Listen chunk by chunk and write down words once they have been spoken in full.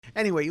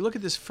Anyway, you look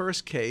at this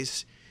first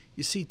case,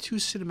 you see two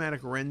cinematic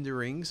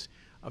renderings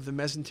of the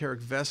mesenteric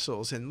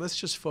vessels, and let's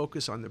just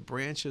focus on the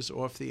branches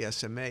off the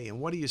SMA. And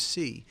what do you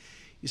see?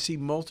 You see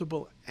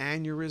multiple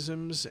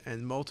aneurysms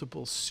and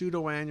multiple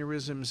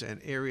pseudoaneurysms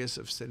and areas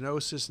of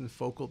stenosis and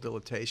focal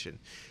dilatation.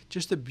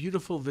 Just a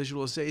beautiful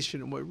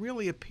visualization of what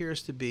really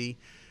appears to be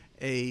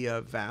a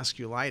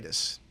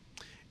vasculitis.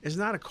 It's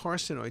not a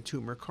carcinoid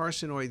tumor.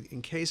 Carcinoid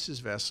encases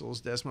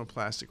vessels,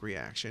 desmoplastic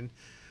reaction.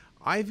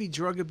 IV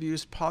drug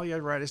abuse,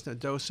 polyarteritis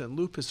nodosa, and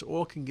lupus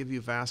all can give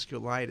you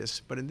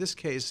vasculitis, but in this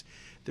case,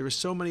 there are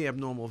so many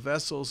abnormal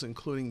vessels,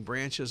 including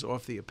branches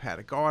off the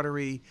hepatic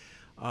artery,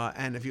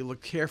 and if you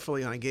look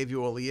carefully, and I gave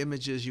you all the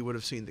images, you would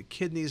have seen the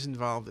kidneys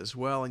involved as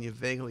well, and you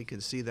vaguely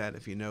can see that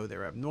if you know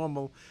they're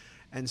abnormal.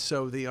 And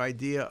so the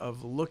idea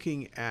of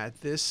looking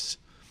at this,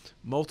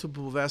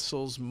 multiple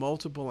vessels,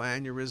 multiple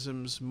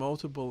aneurysms,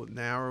 multiple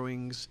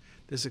narrowings.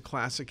 This is a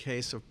classic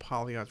case of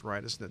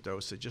polyarteritis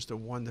nodosa, just a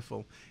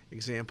wonderful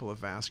example of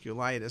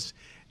vasculitis,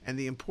 and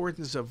the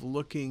importance of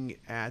looking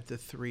at the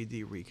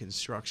 3D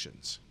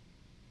reconstructions.